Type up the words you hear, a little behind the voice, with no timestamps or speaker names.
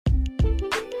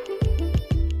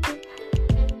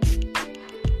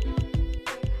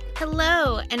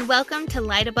Hello, and welcome to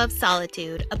Light Above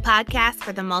Solitude, a podcast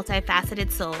for the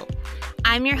multifaceted soul.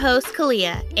 I'm your host,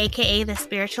 Kalia, aka the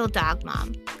Spiritual Dog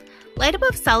Mom. Light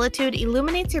Above Solitude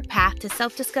illuminates your path to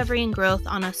self-discovery and growth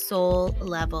on a soul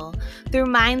level through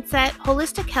mindset,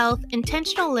 holistic health,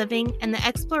 intentional living, and the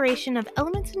exploration of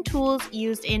elements and tools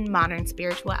used in modern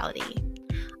spirituality.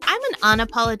 I'm an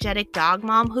unapologetic dog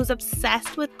mom who's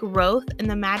obsessed with growth and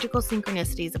the magical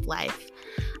synchronicities of life.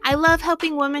 I love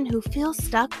helping women who feel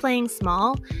stuck playing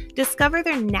small discover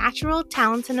their natural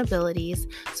talents and abilities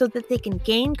so that they can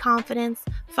gain confidence,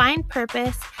 find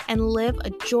purpose, and live a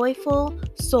joyful,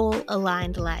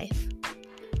 soul-aligned life.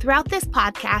 Throughout this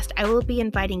podcast, I will be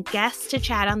inviting guests to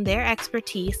chat on their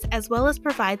expertise as well as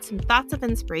provide some thoughts of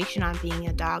inspiration on being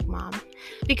a dog mom.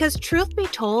 Because truth be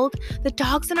told, the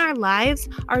dogs in our lives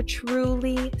are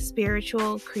truly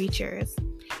spiritual creatures.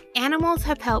 Animals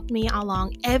have helped me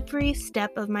along every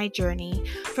step of my journey,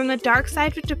 from the dark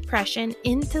side of depression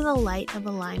into the light of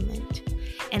alignment.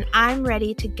 And I'm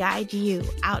ready to guide you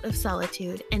out of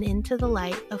solitude and into the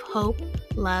light of hope,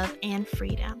 love, and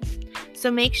freedom.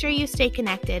 So make sure you stay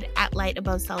connected at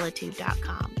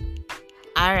lightabovesolitude.com.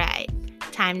 All right,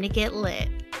 time to get lit.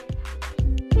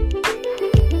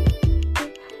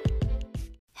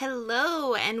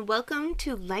 Hello, and welcome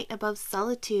to Light Above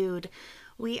Solitude.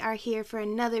 We are here for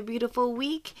another beautiful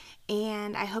week,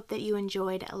 and I hope that you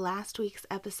enjoyed last week's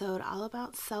episode all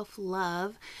about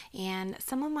self-love and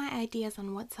some of my ideas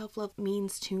on what self-love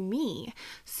means to me.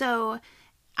 So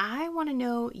I want to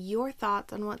know your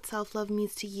thoughts on what self-love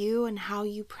means to you and how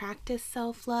you practice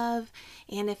self-love.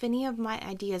 And if any of my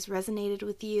ideas resonated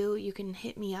with you, you can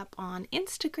hit me up on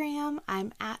Instagram.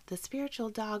 I'm at the Spiritual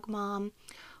Dog Mom.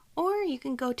 Or you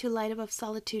can go to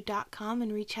lightabovesolitude.com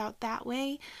and reach out that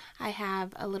way. I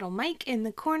have a little mic in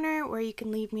the corner where you can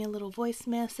leave me a little voice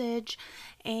message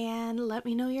and let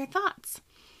me know your thoughts.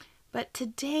 But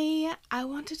today I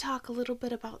want to talk a little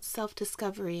bit about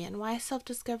self-discovery and why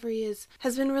self-discovery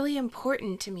has been really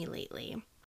important to me lately.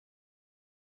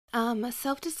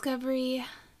 Self-discovery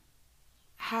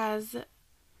has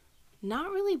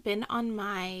not really been on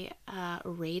my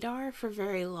radar for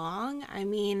very long. I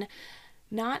mean,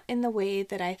 not in the way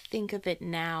that I think of it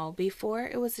now. Before,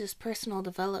 it was just personal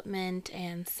development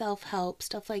and self-help,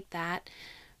 stuff like that.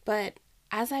 But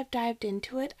as I've dived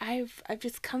into it, I've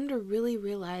just come to really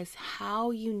realize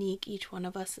how unique each one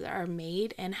of us are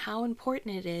made and how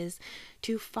important it is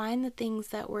to find the things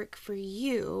that work for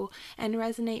you and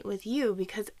resonate with you,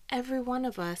 because every one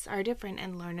of us are different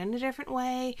and learn in a different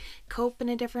way, cope in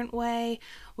a different way,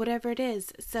 whatever it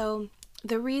is. So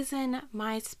the reason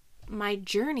my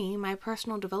journey, my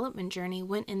personal development journey,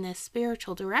 went in this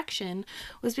spiritual direction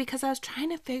was because I was trying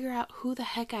to figure out who the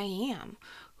heck I am.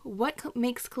 What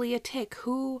makes Kalia tick?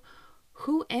 Who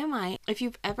am I? If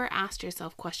you've ever asked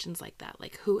yourself questions like that,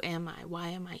 like who am I? Why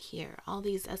am I here? All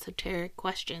these esoteric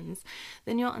questions,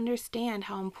 then you'll understand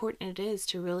how important it is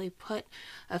to really put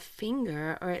a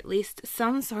finger, or at least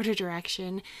some sort of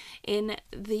direction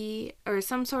or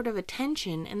some sort of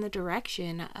attention in the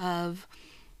direction of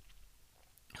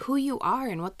who you are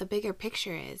and what the bigger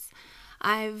picture is.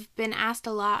 I've been asked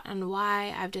a lot on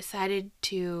why I've decided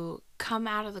to come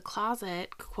out of the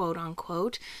closet, quote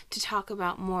unquote, to talk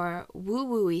about more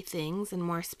woo-woo-y things and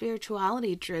more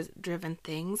spirituality driven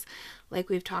things. Like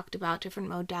we've talked about different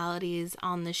modalities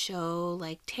on the show,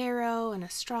 like tarot and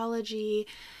astrology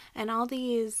and all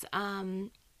these other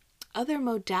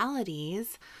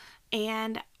modalities.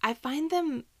 And I find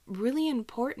them really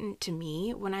important to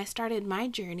me. When I started my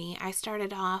journey, I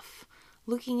started off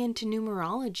looking into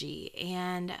numerology,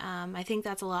 and I think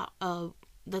that's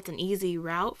that's an easy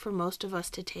route for most of us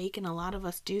to take, and a lot of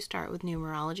us do start with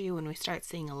numerology when we start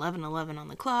seeing 1111 on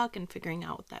the clock and figuring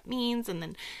out what that means, and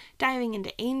then diving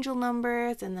into angel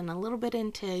numbers, and then a little bit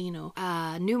into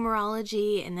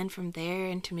numerology, and then from there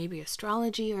into maybe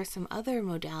astrology or some other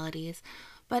modalities.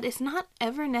 But it's not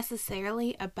ever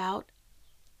necessarily about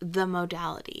the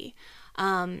modality.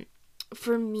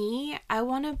 For me, I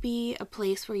want to be a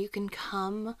place where you can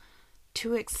come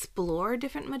to explore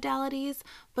different modalities,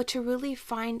 but to really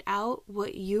find out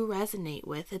what you resonate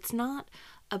with. It's not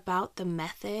about the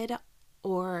method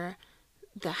or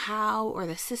the how or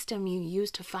the system you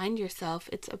use to find yourself.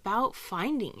 It's about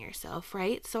finding yourself,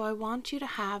 right? So I want you to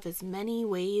have as many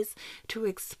ways to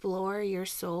explore your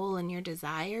soul and your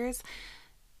desires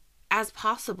as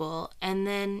possible, and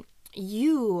then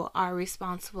you are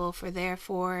responsible for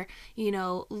therefore,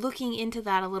 looking into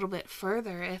that a little bit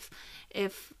further.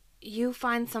 If you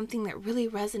find something that really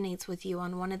resonates with you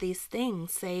on one of these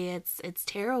things, say it's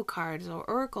tarot cards or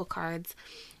oracle cards,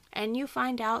 and you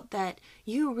find out that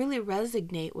you really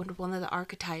resonate with one of the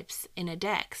archetypes in a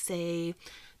deck, say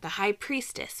the High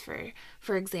Priestess,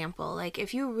 for example. Like,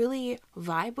 if you really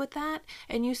vibe with that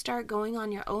and you start going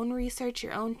on your own research,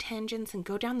 your own tangents, and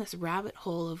go down this rabbit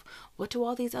hole of what do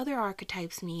all these other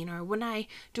archetypes mean, or when I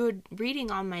do a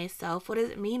reading on myself, what does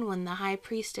it mean when the High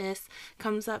Priestess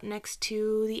comes up next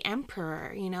to the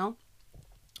Emperor, you know?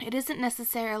 It isn't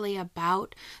necessarily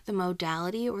about the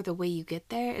modality or the way you get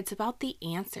there. It's about the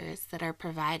answers that are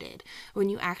provided when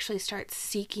you actually start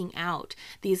seeking out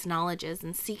these knowledges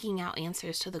and seeking out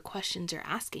answers to the questions you're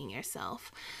asking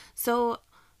yourself. So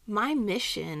my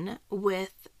mission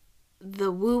with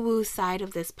the woo-woo side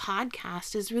of this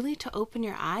podcast is really to open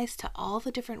your eyes to all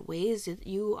the different ways that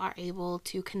you are able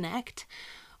to connect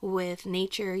with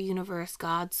nature, universe,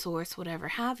 God, source, whatever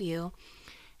have you,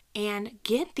 and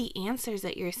get the answers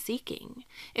that you're seeking.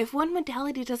 If one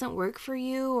modality doesn't work for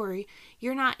you, or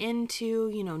you're not into,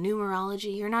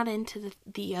 numerology, you're not into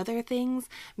the other things,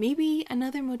 maybe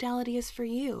another modality is for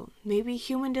you. Maybe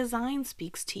human design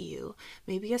speaks to you.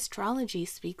 Maybe astrology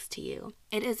speaks to you.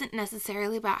 It isn't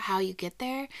necessarily about how you get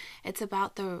there. It's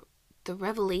about the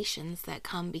revelations that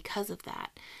come because of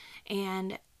that.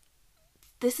 And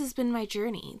this has been my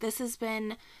journey. This has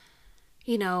been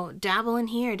dabble in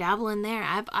here, dabble in there.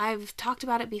 I've talked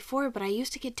about it before, but I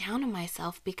used to get down on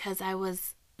myself because I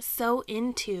was so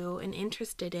into and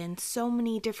interested in so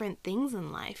many different things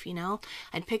in life,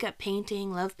 I'd pick up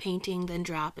painting, love painting, then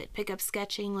drop it. Pick up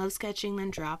sketching, love sketching,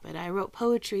 then drop it. I wrote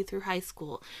poetry through high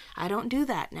school. I don't do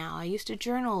that now. I used to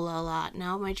journal a lot.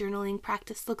 Now my journaling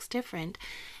practice looks different.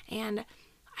 And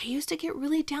I used to get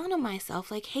really down on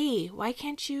myself, like, hey, why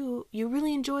can't you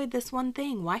really enjoyed this one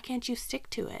thing. Why can't you stick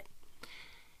to it?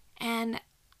 And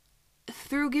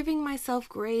through giving myself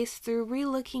grace, through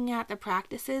relooking at the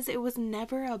practices, it was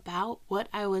never about what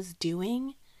I was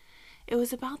doing. It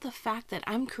was about the fact that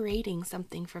I'm creating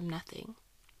something from nothing.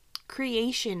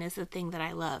 Creation is the thing that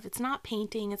I love. It's not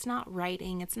painting, it's not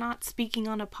writing, it's not speaking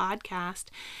on a podcast.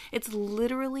 It's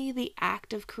literally the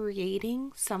act of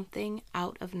creating something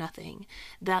out of nothing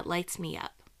that lights me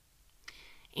up.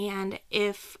 And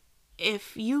if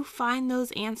you find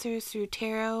those answers through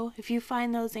tarot, if you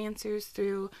find those answers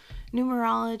through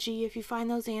numerology, if you find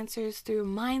those answers through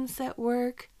mindset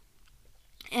work,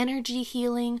 energy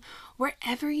healing,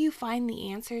 wherever you find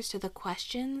the answers to the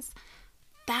questions,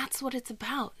 that's what it's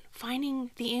about,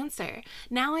 finding the answer.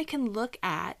 Now I can look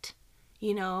at,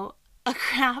 a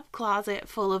crap closet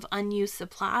full of unused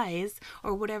supplies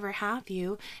or whatever have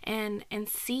you, and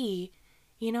see,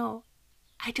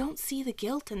 I don't see the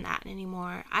guilt in that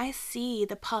anymore. I see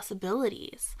the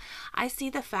possibilities. I see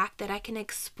the fact that I can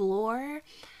explore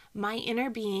my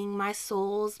inner being, my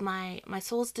soul's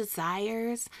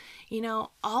desires,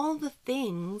 all the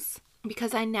things,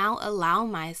 because I now allow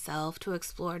myself to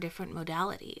explore different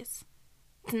modalities.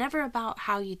 It's never about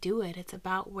how you do it. It's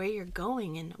about where you're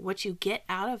going and what you get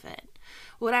out of it.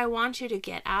 What I want you to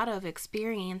get out of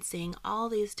experiencing all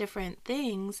these different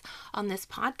things on this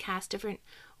podcast, different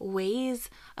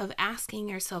ways of asking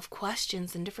yourself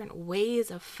questions and different ways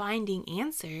of finding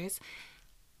answers,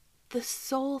 the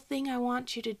sole thing I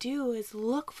want you to do is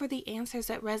look for the answers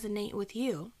that resonate with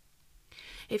you.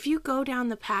 If you go down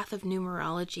the path of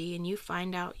numerology and you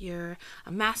find out you're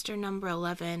a master number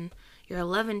 11, you're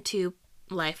 11-2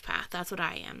 life path. That's what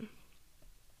I am.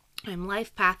 I'm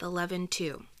life path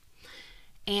 11-2.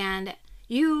 And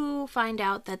you find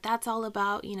out that that's all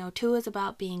about, 2 is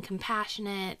about being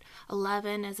compassionate,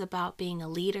 11 is about being a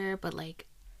leader, but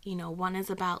 1 is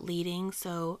about leading,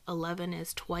 so 11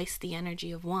 is twice the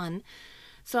energy of 1.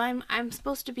 So I'm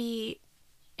supposed to be,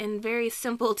 in very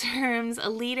simple terms, a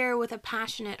leader with a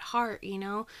passionate heart,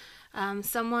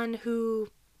 someone who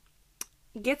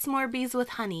gets more bees with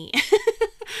honey.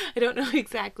 I don't know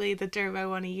exactly the term I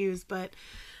want to use, but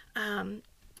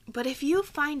if you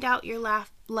find out your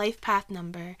life path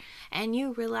number and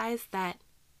you realize that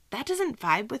doesn't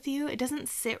vibe with you, it doesn't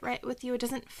sit right with you, it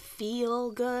doesn't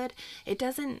feel good, it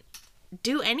doesn't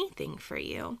do anything for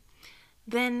you,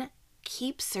 then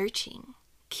keep searching.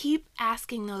 Keep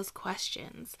asking those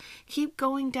questions. Keep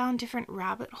going down different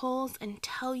rabbit holes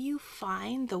until you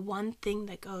find the one thing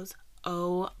that goes,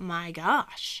 oh my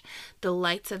gosh, the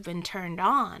lights have been turned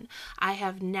on. I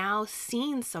have now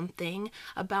seen something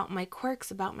about my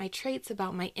quirks, about my traits,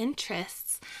 about my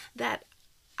interests that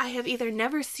I have either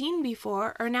never seen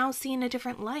before or now see in a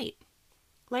different light.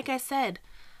 Like I said,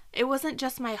 it wasn't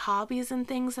just my hobbies and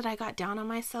things that I got down on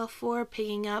myself for,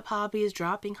 picking up hobbies,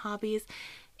 dropping hobbies.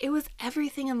 It was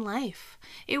everything in life.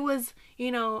 It was,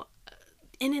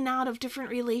 in and out of different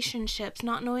relationships,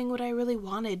 not knowing what I really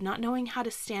wanted, not knowing how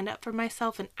to stand up for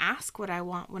myself and ask what I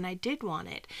want when I did want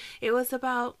it. It was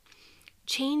about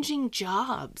changing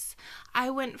jobs. I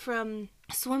went from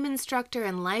swim instructor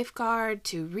and lifeguard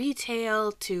to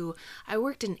retail to I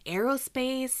worked in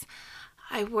aerospace.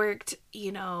 I worked,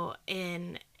 now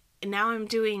I'm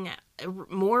doing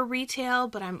more retail,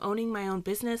 but I'm owning my own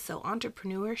business, so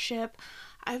entrepreneurship.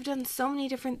 I've done so many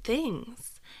different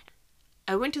things.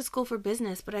 I went to school for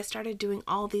business, but I started doing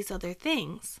all these other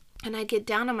things. And I'd get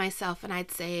down on myself and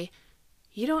I'd say,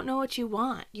 you don't know what you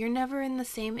want. You're never in the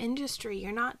same industry.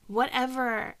 You're not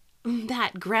whatever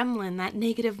that gremlin, that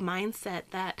negative mindset,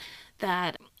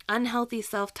 that unhealthy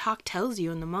self-talk tells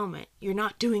you in the moment. You're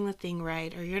not doing the thing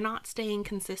right, or you're not staying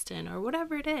consistent, or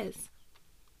whatever it is.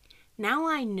 Now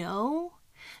I know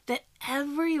that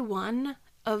every one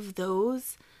of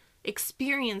those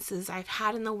experiences I've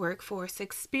had in the workforce,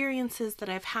 experiences that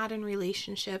I've had in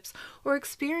relationships, or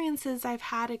experiences I've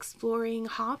had exploring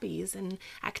hobbies and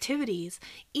activities,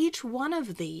 each one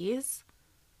of these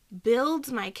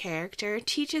builds my character,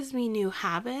 teaches me new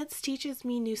habits, teaches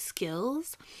me new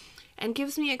skills, and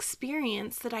gives me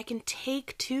experience that I can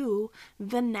take to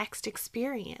the next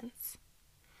experience.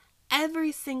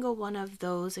 Every single one of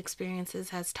those experiences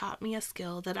has taught me a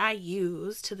skill that I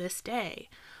use to this day.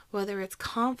 Whether it's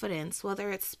confidence, whether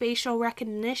it's spatial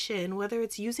recognition, whether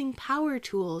it's using power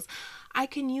tools, I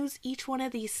can use each one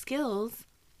of these skills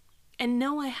and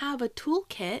know I have a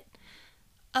toolkit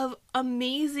of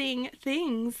amazing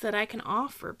things that I can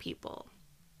offer people.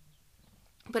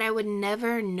 But I would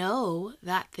never know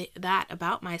that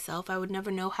about myself. I would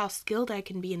never know how skilled I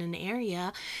can be in an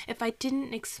area if I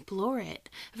didn't explore it,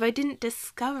 if I didn't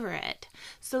discover it.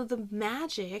 So the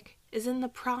magic is in the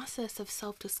process of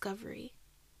self-discovery.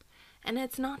 And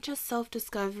it's not just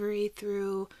self-discovery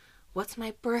through what's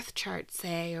my birth chart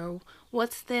say, or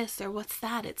what's this or what's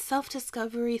that. It's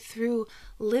self-discovery through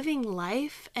living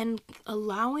life and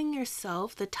allowing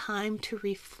yourself the time to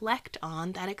reflect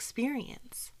on that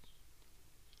experience.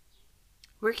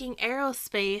 Working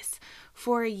aerospace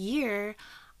for a year,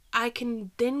 I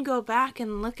can then go back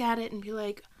and look at it and be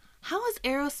like, how is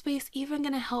aerospace even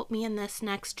going to help me in this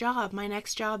next job? My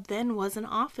next job then was an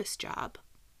office job.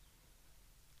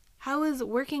 How is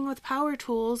working with power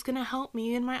tools going to help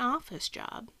me in my office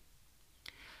job?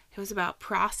 It was about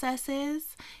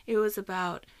processes. It was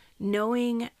about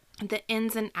knowing the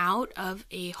ins and out of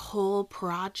a whole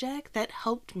project that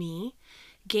helped me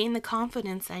gain the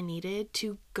confidence I needed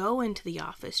to go into the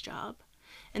office job.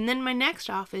 And then my next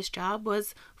office job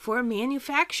was for a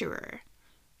manufacturer.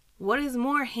 What is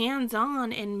more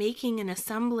hands-on in making and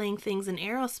assembling things in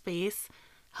aerospace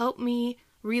help me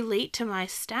relate to my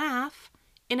staff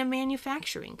in a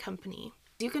manufacturing company?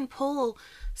 You can pull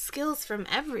skills from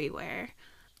everywhere.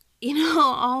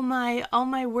 All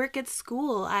my work at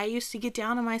school, I used to get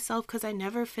down on myself because I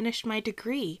never finished my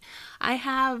degree. I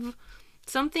have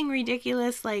something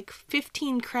ridiculous like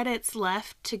 15 credits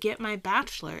left to get my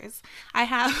bachelor's. I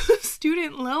have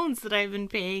student loans that I've been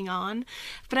paying on,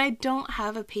 but I don't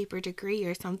have a paper degree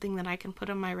or something that I can put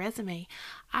on my resume.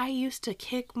 I used to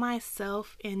kick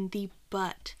myself in the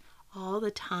butt all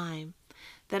the time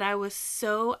that I was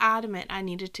so adamant I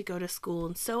needed to go to school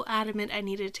and so adamant I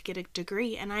needed to get a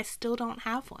degree, and I still don't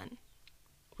have one.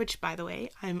 Which, by the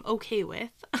way, I'm okay with.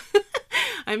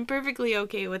 I'm perfectly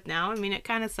okay with now. I mean, it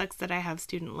kind of sucks that I have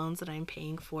student loans that I'm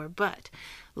paying for, but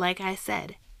like I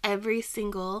said, every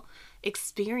single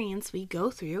experience we go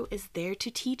through is there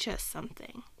to teach us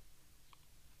something.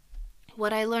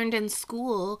 What I learned in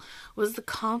school was the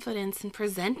confidence in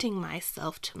presenting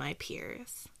myself to my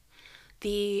peers.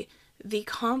 The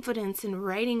confidence in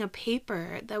writing a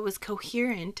paper that was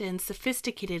coherent and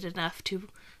sophisticated enough to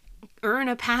earn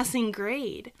a passing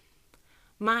grade.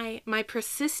 My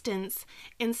persistence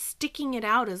in sticking it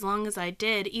out as long as I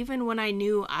did, even when I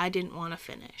knew I didn't want to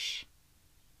finish.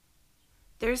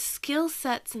 There's skill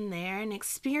sets in there and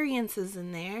experiences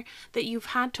in there that you've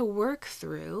had to work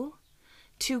through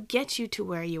to get you to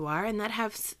where you are, and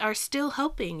that are still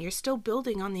helping. You're still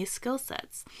building on these skill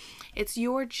sets. It's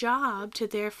your job to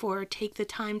therefore take the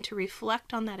time to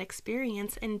reflect on that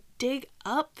experience and dig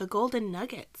up the golden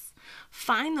nuggets.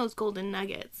 Find those golden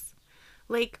nuggets.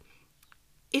 Like,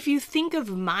 if you think of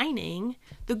mining,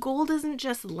 the gold isn't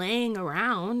just laying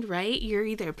around, right? You're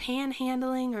either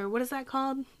panhandling, or what is that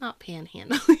called? Not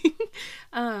panhandling.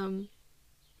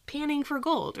 Panning for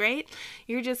gold, right?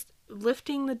 You're just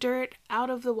lifting the dirt out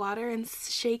of the water and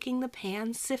shaking the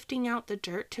pan, sifting out the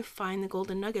dirt to find the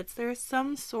golden nuggets. There is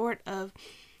some sort of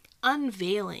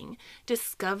unveiling,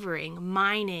 discovering,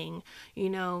 mining,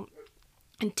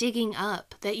 digging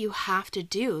up that you have to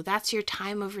do. That's your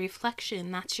time of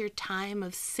reflection. That's your time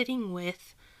of sitting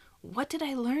with, what did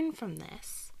I learn from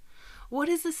this? What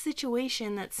is a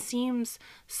situation that seems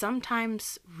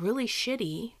sometimes really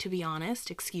shitty, to be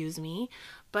honest, excuse me,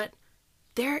 but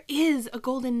there is a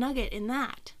golden nugget in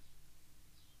that.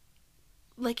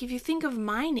 Like if you think of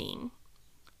mining,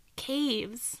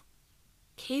 caves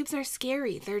are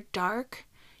scary. They're dark.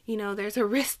 There's a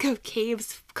risk of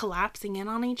caves collapsing in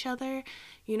on each other.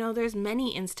 There's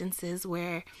many instances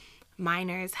where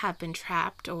miners have been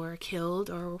trapped or killed,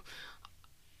 or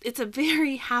it's a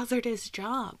very hazardous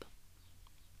job.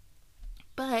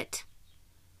 But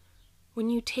when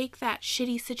you take that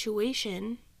shitty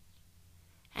situation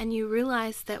and you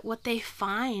realize that what they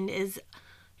find is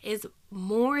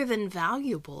more than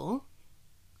valuable,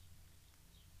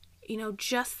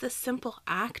 just the simple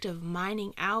act of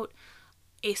mining out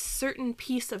a certain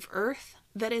piece of earth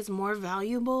that is more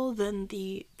valuable than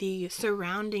the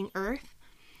surrounding earth,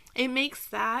 it makes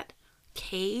that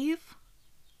cave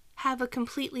have a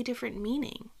completely different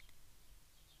meaning.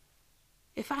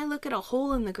 If I look at a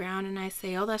hole in the ground and I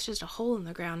say, oh, that's just a hole in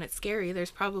the ground, it's scary,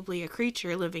 there's probably a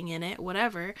creature living in it,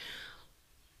 whatever.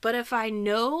 But if I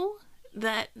know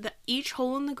that each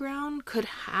hole in the ground could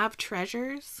have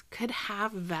treasures, could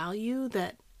have value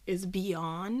that is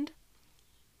beyond,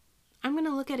 I'm going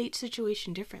to look at each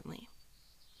situation differently.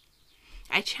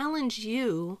 I challenge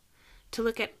you to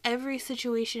look at every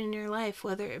situation in your life,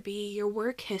 whether it be your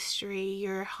work history,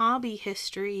 your hobby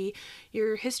history,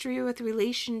 your history with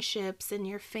relationships and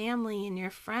your family and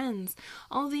your friends,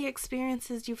 all the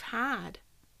experiences you've had,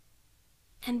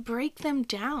 and break them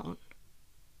down.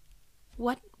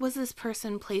 What was this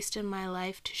person placed in my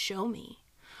life to show me?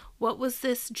 What was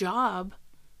this job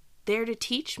there to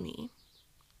teach me?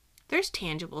 There's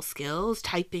tangible skills,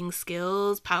 typing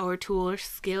skills, power tool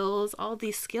skills, all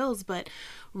these skills, but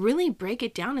really break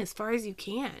it down as far as you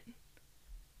can.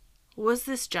 Was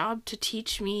this job to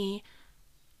teach me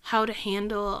how to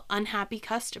handle unhappy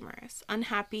customers,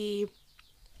 unhappy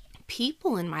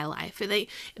people in my life?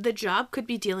 The job could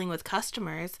be dealing with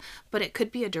customers, but it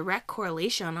could be a direct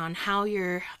correlation on how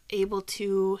you're able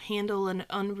to handle an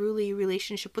unruly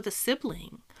relationship with a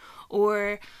sibling,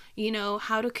 or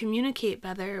how to communicate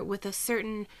better with a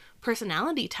certain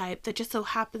personality type that just so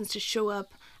happens to show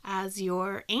up as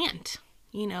your aunt.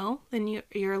 Then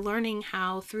you're learning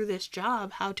how, through this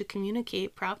job, how to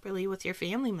communicate properly with your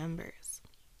family members.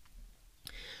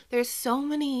 There's so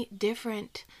many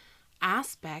different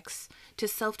aspects to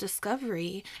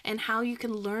self-discovery and how you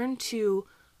can learn to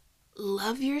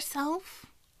love yourself,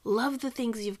 love the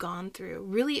things you've gone through,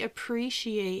 really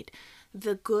appreciate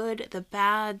the good, the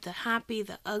bad, the happy,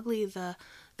 the ugly, the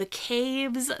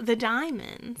caves, the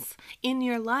diamonds in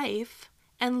your life,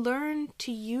 and learn to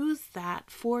use that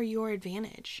for your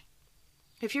advantage.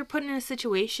 If you're put in a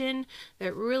situation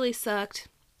that really sucked,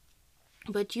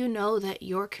 but you know that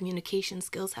your communication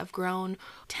skills have grown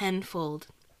tenfold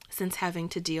since having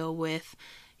to deal with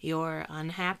your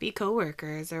unhappy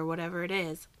coworkers or whatever it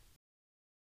is,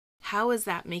 how is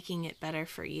that making it better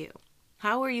for you?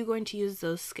 How are you going to use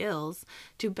those skills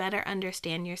to better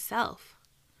understand yourself?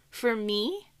 For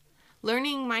me,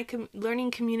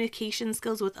 learning communication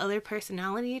skills with other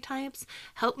personality types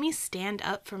helped me stand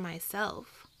up for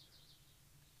myself.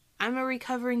 I'm a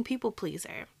recovering people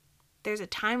pleaser. There's a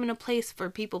time and a place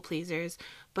for people pleasers,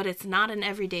 but it's not an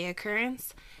everyday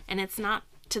occurrence, and it's not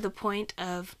to the point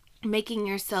of making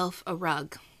yourself a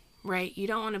rug, right? You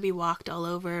don't want to be walked all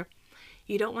over.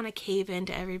 You don't want to cave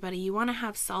into everybody. You want to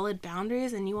have solid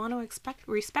boundaries, and you want to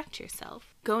respect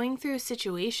yourself. Going through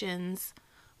situations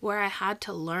where I had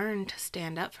to learn to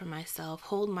stand up for myself,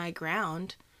 hold my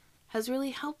ground, has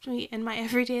really helped me in my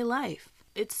everyday life.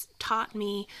 It's taught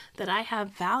me that I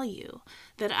have value,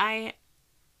 that I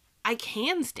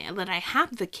can stand, that I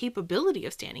have the capability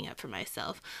of standing up for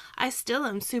myself. I still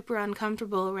am super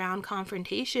uncomfortable around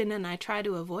confrontation, and I try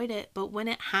to avoid it, but when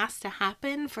it has to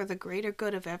happen for the greater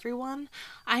good of everyone,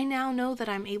 I now know that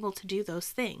I'm able to do those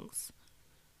things.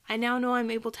 I now know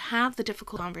I'm able to have the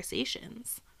difficult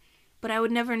conversations, but I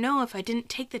would never know if I didn't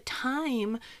take the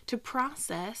time to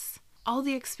process all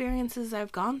the experiences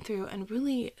I've gone through and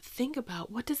really think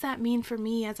about, what does that mean for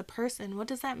me as a person? What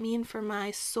does that mean for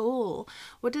my soul?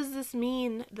 What does this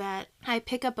mean that I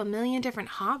pick up a million different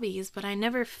hobbies, but I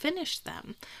never finish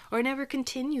them or never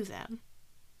continue them?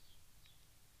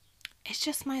 It's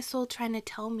just my soul trying to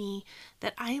tell me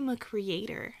that I am a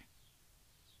creator.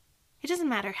 It doesn't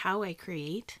matter how I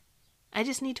create. I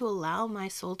just need to allow my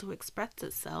soul to express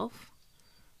itself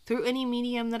through any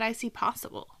medium that I see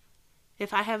possible.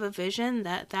 If I have a vision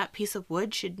that that piece of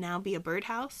wood should now be a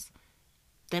birdhouse,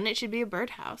 then it should be a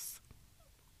birdhouse.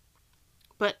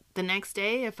 But the next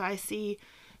day, if I see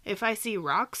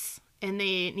rocks and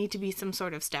they need to be some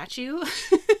sort of statue,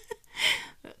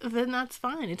 then that's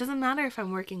fine. It doesn't matter if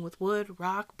I'm working with wood,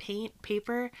 rock, paint,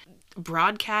 paper,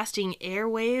 broadcasting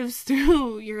airwaves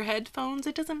through your headphones.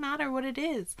 It doesn't matter what it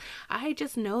is. I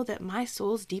just know that my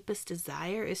soul's deepest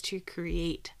desire is to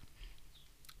create.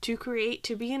 To create,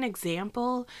 to be an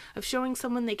example of showing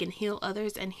someone they can heal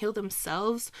others and heal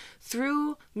themselves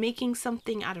through making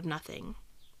something out of nothing.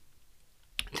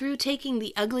 Through taking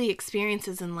the ugly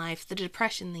experiences in life, the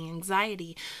depression, the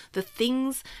anxiety, the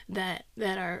things that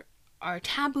are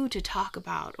taboo to talk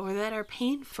about or that are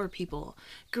pain for people,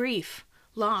 grief,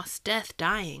 loss, death,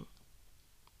 dying.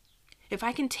 If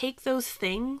I can take those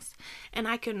things and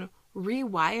I can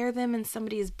rewire them in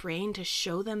somebody's brain to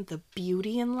show them the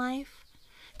beauty in life,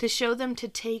 to show them to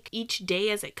take each day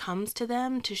as it comes to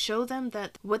them, to show them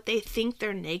that what they think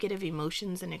their negative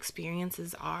emotions and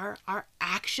experiences are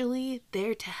actually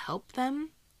there to help them,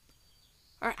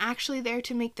 are actually there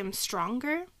to make them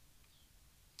stronger,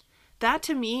 that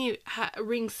to me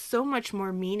rings so much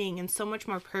more meaning and so much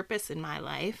more purpose in my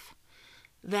life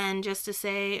than just to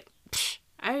say,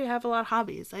 I have a lot of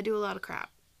hobbies, I do a lot of crap.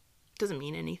 Doesn't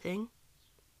mean anything.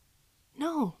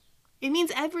 No, it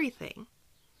means everything.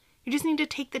 You just need to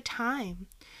take the time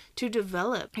to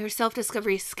develop your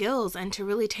self-discovery skills and to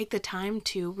really take the time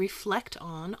to reflect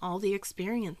on all the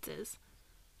experiences.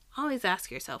 Always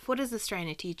ask yourself, what is this trying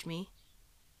to teach me?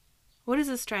 What is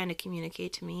this trying to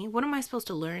communicate to me? What am I supposed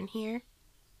to learn here?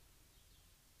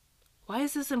 Why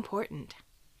is this important?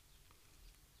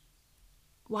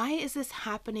 Why is this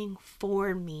happening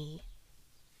for me?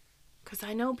 Because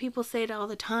I know people say it all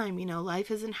the time, life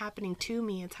isn't happening to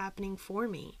me, it's happening for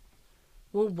me.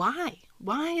 Well, why?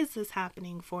 Why is this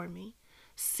happening for me?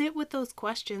 Sit with those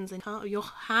questions and you'll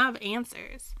have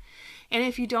answers. And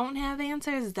if you don't have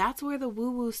answers, that's where the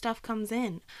woo-woo stuff comes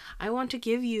in. I want to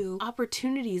give you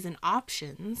opportunities and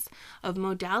options of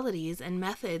modalities and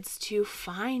methods to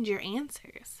find your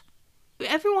answers.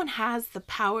 Everyone has the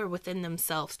power within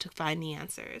themselves to find the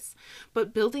answers.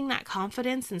 But building that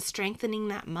confidence and strengthening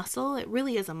that muscle, it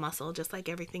really is a muscle, just like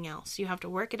everything else. You have to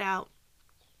work it out.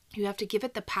 You have to give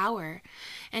it the power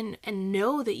and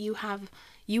know that you have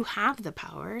the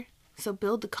power. So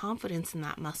build the confidence in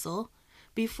that muscle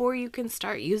before you can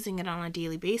start using it on a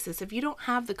daily basis. If you don't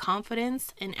have the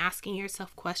confidence in asking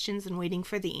yourself questions and waiting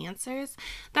for the answers,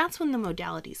 that's when the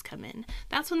modalities come in.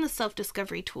 That's when the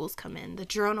self-discovery tools come in. The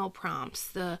journal prompts,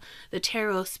 the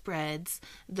tarot spreads,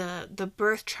 the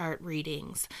birth chart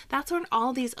readings. That's when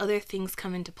all these other things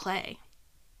come into play.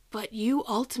 But you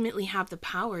ultimately have the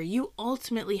power. You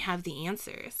ultimately have the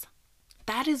answers.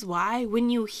 That is why when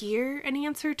you hear an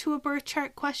answer to a birth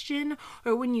chart question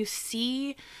or when you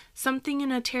see something in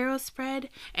a tarot spread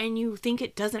and you think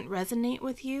it doesn't resonate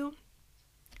with you,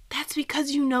 that's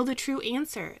because you know the true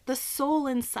answer. The soul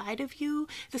inside of you,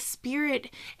 the spirit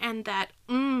and that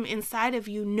inside of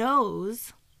you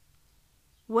knows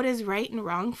what is right and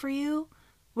wrong for you,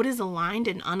 what is aligned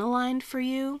and unaligned for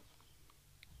you,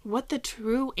 what the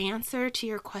true answer to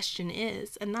your question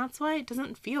is. And that's why it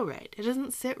doesn't feel right. It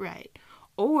doesn't sit right.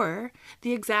 Or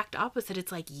the exact opposite.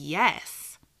 It's like,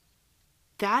 yes,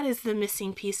 that is the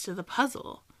missing piece to the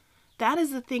puzzle. That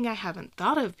is the thing I haven't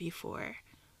thought of before.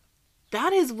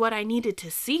 That is what I needed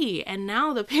to see. And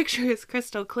now the picture is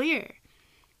crystal clear.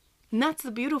 And that's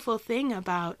the beautiful thing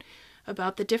about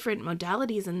the different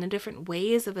modalities and the different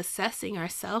ways of assessing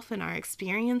ourselves and our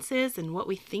experiences and what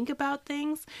we think about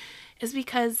things, is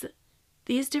because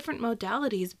these different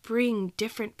modalities bring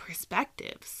different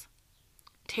perspectives.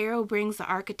 Tarot brings the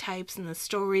archetypes and the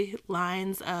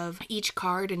storylines of each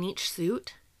card and each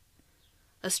suit.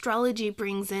 Astrology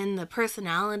brings in the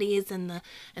personalities and the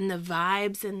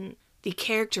vibes and the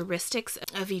characteristics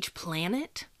of each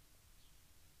planet.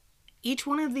 Each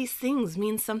one of these things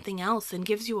means something else and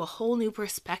gives you a whole new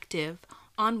perspective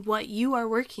on what you are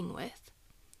working with.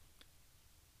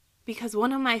 Because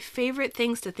one of my favorite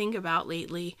things to think about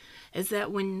lately is that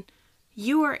when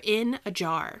you are in a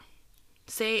jar,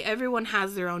 say everyone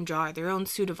has their own jar, their own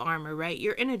suit of armor, right?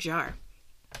 You're in a jar.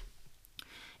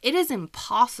 It is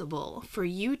impossible for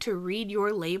you to read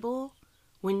your label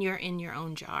when you're in your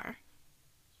own jar.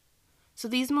 So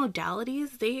these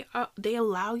modalities, they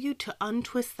allow you to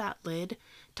untwist that lid,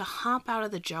 to hop out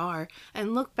of the jar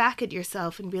and look back at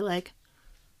yourself and be like,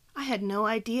 I had no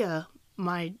idea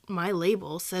my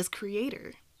label says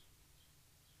creator.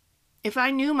 If I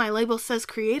knew my label says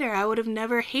creator, I would have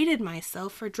never hated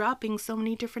myself for dropping so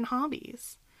many different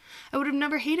hobbies. I would have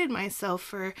never hated myself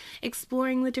for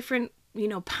exploring the different,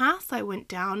 paths I went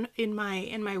down in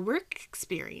my work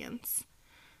experience.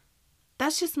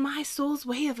 That's just my soul's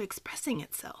way of expressing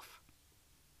itself.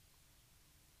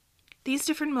 These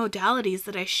different modalities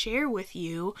that I share with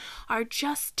you are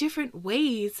just different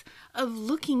ways of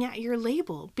looking at your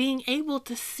label, being able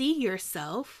to see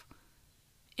yourself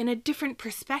in a different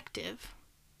perspective,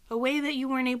 a way that you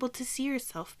weren't able to see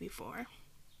yourself before.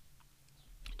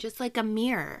 Just like a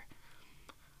mirror.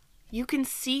 You can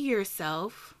see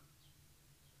yourself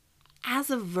as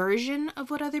a version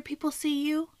of what other people see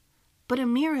you, but a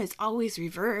mirror is always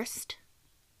reversed.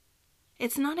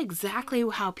 It's not exactly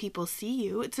how people see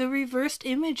you. It's a reversed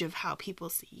image of how people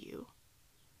see you.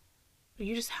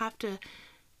 You just have to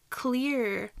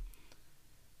clear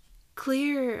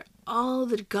all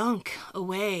the gunk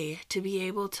away to be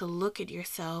able to look at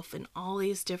yourself in all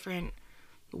these different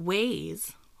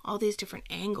ways, all these different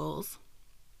angles,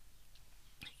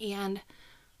 and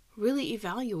really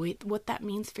evaluate what that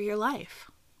means for your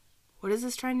life. What is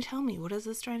this trying to tell me? What is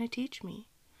this trying to teach me?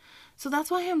 So that's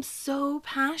why I'm so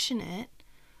passionate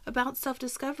about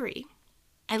self-discovery.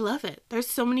 I love it. There's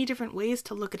so many different ways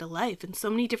to look at a life and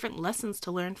so many different lessons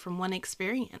to learn from one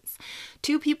experience.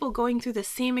 Two people going through the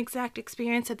same exact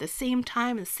experience at the same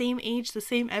time, the same age, the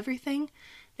same everything,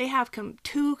 they have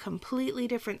two completely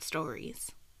different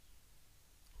stories.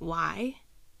 Why?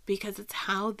 Because it's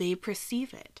how they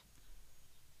perceive it.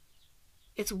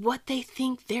 It's what they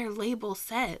think their label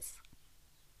says.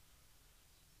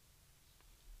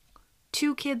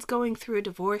 Two kids going through a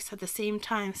divorce at the same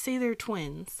time, say they're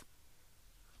twins.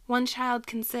 One child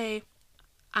can say,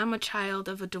 I'm a child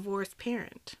of a divorced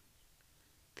parent.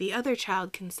 The other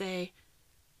child can say,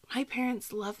 my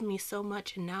parents loved me so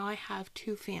much and now I have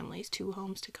two families, two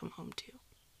homes to come home to.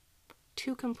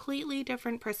 Two completely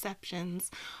different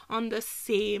perceptions on the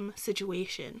same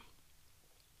situation.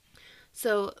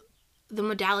 So the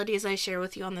modalities I share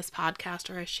with you on this podcast,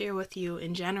 or I share with you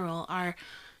in general, are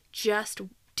just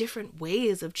different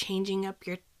ways of changing up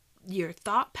your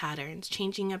thought patterns,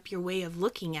 changing up your way of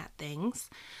looking at things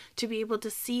to be able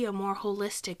to see a more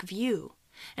holistic view.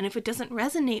 And if it doesn't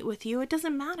resonate with you, it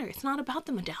doesn't matter. It's not about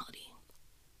the modality.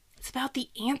 It's about the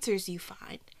answers you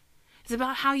find. It's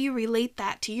about how you relate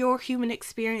that to your human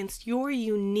experience, your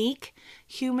unique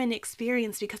human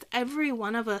experience, because every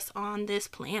one of us on this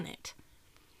planet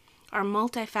are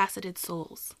multifaceted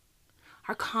souls,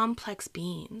 are complex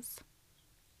beings,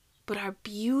 but are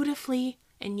beautifully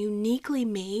and uniquely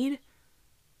made.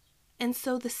 And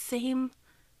so the same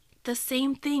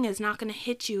thing is not going to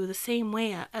hit you the same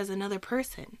way as another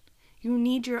person. You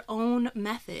need your own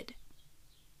method.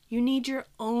 You need your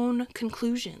own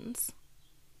conclusions.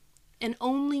 And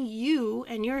only you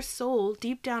and your soul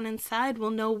deep down inside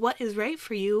will know what is right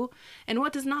for you and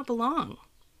what does not belong.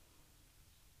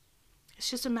 It's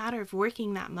just a matter of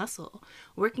working that muscle,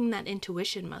 working that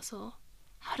intuition muscle.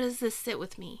 How does this sit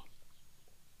with me?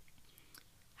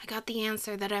 I got the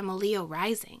answer that I'm a Leo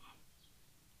rising.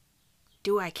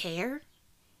 Do I care?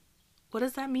 What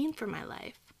does that mean for my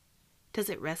life? Does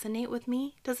it resonate with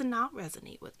me? Does it not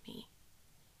resonate with me?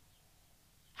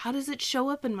 How does it show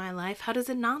up in my life? How does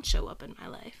it not show up in my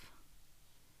life?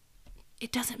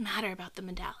 It doesn't matter about the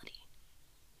modality.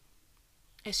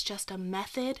 It's just a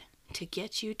method to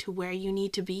get you to where you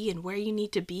need to be, and where you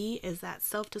need to be is that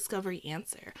self-discovery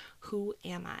answer. Who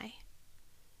am I?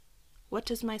 What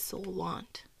does my soul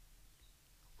want?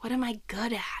 What am I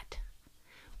good at?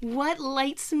 What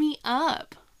lights me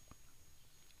up?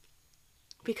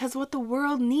 Because what the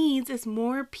world needs is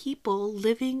more people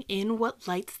living in what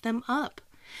lights them up.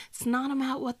 It's not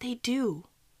about what they do.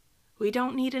 We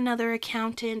don't need another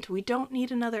accountant. We don't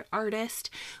need another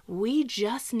artist. We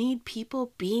just need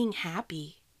people being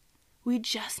happy. We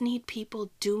just need people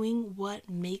doing what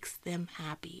makes them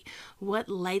happy, what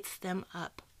lights them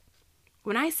up.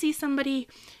 When I see somebody,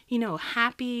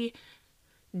 happy,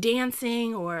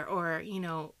 dancing or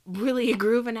really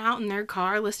grooving out in their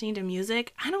car listening to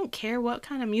music, I don't care what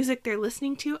kind of music they're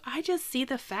listening to. I just see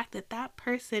the fact that that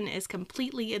person is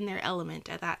completely in their element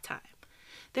at that time.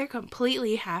 They're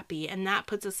completely happy, and that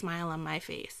puts a smile on my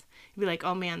face. You'd be like,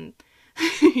 oh man,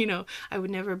 I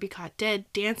would never be caught dead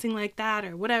dancing like that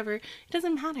or whatever. It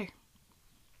doesn't matter.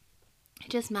 It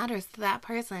just matters that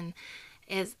person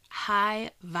is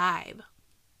high vibe.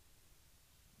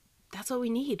 That's what we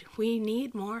need. We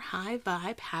need more high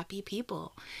vibe, happy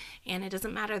people. And it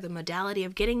doesn't matter the modality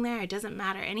of getting there. It doesn't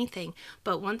matter anything.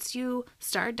 But once you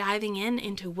start diving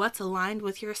into what's aligned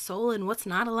with your soul and what's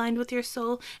not aligned with your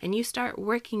soul, and you start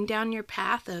working down your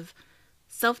path of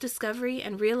self-discovery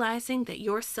and realizing that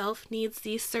yourself needs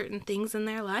these certain things in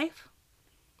their life,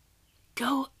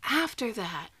 go after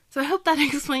that. So I hope that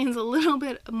explains a little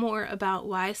bit more about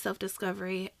why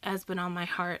self-discovery has been on my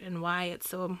heart and why it's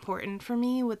so important for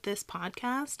me with this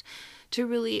podcast to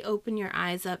really open your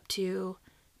eyes up to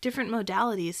different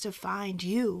modalities to find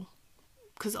you.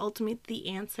 Because ultimately the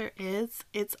answer is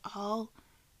it's all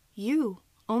you.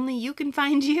 Only you can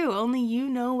find you. Only you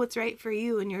know what's right for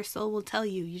you, and your soul will tell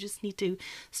you. You just need to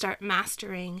start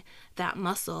mastering that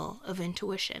muscle of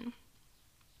intuition.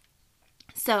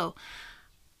 So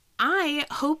I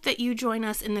hope that you join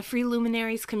us in the Free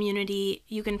Luminaries community.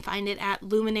 You can find it at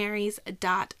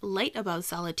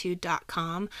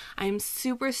luminaries.lightabovesolitude.com. I'm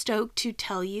super stoked to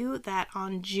tell you that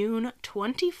on June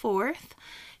 24th,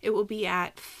 it will be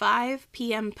at 5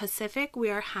 p.m. Pacific.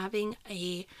 We are having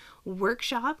a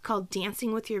workshop called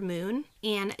Dancing with Your Moon.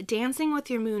 And Dancing with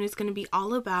Your Moon is going to be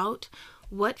all about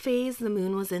what phase the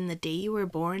moon was in the day you were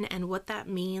born and what that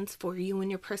means for you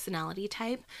and your personality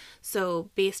type. So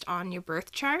based on your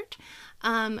birth chart.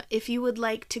 If you would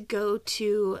like to go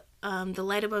to the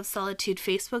Light Above Solitude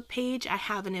Facebook page, I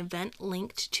have an event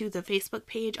linked to the Facebook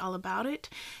page all about it.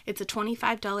 It's a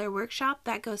 $25 workshop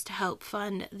that goes to help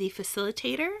fund the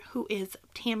facilitator, who is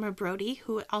Tamara Brody,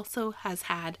 who also has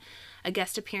had a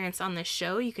guest appearance on this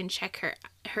show. You can check her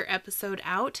episode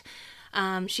out.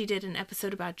 She did an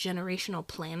episode about generational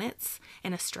planets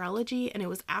and astrology, and it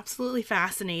was absolutely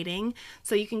fascinating.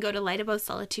 So you can go to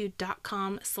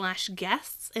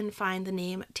lightabovesolitude.com/guests and find the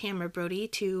name Tamara Brody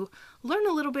to learn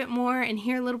a little bit more and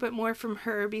hear a little bit more from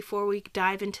her before we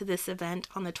dive into this event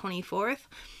on the 24th.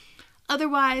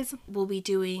 Otherwise, we'll be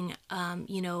doing,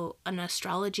 an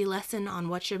astrology lesson on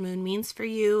what your moon means for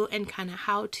you and kind of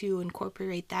how to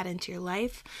incorporate that into your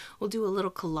life. We'll do a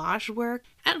little collage work,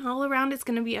 and all around it's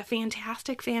going to be a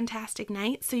fantastic, fantastic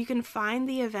night. So you can find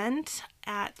the event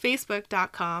at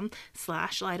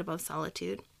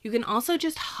facebook.com/lightabovesolitude. You can also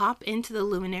just hop into the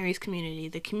Luminaries community.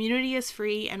 The community is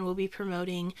free, and we'll be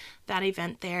promoting that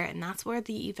event there, and that's where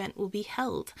the event will be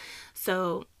held.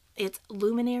 So it's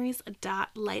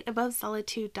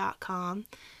luminaries.lightabovesolitude.com.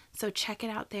 So check it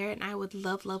out there, and I would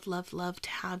love, love, love, love to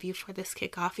have you for this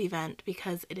kickoff event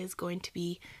because it is going to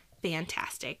be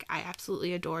fantastic. I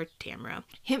absolutely adore Tamara.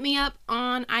 Hit me up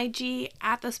on IG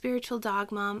at The Spiritual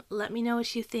Dog Mom. Let me know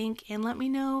what you think, and let me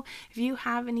know if you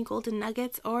have any golden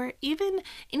nuggets or even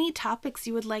any topics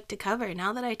you would like to cover.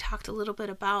 Now that I talked a little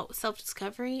bit about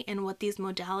self-discovery and what these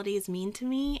modalities mean to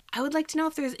me, I would like to know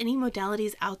if there's any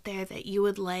modalities out there that you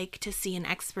would like to see an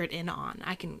expert in on.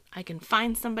 I can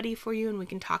find somebody for you, and we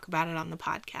can talk about it on the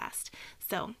podcast.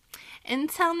 So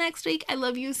until next week, I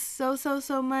love you so, so,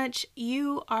 so much.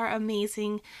 You are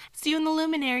amazing. See you in the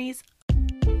Luminaries.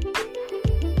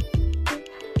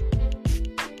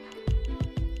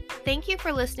 Thank you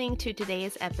for listening to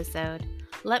today's episode.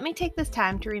 Let me take this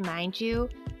time to remind you,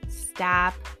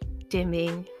 stop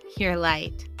dimming your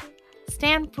light.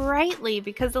 Stand brightly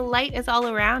because the light is all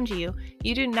around you.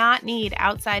 You do not need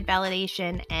outside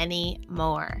validation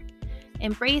anymore.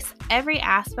 Embrace every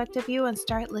aspect of you and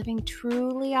start living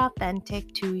truly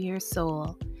authentic to your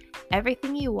soul.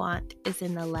 Everything you want is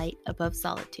in the light above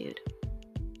solitude.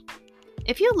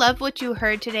 If you loved what you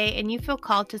heard today and you feel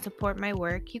called to support my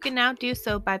work, you can now do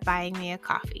so by buying me a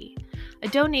coffee. A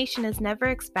donation is never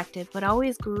expected, but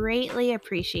always greatly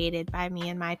appreciated by me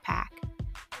and my pack.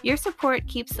 Your support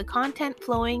keeps the content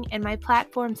flowing and my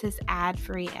platforms as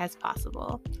ad-free as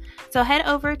possible. So head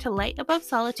over to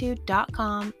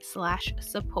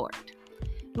lightabovesolitude.com/support.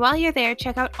 While you're there,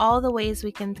 check out all the ways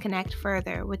we can connect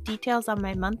further with details on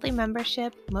my monthly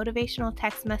membership, motivational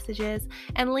text messages,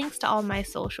 and links to all my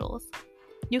socials.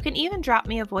 You can even drop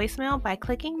me a voicemail by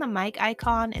clicking the mic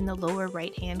icon in the lower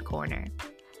right-hand corner.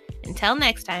 Until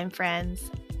next time, friends,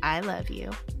 I love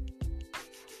you.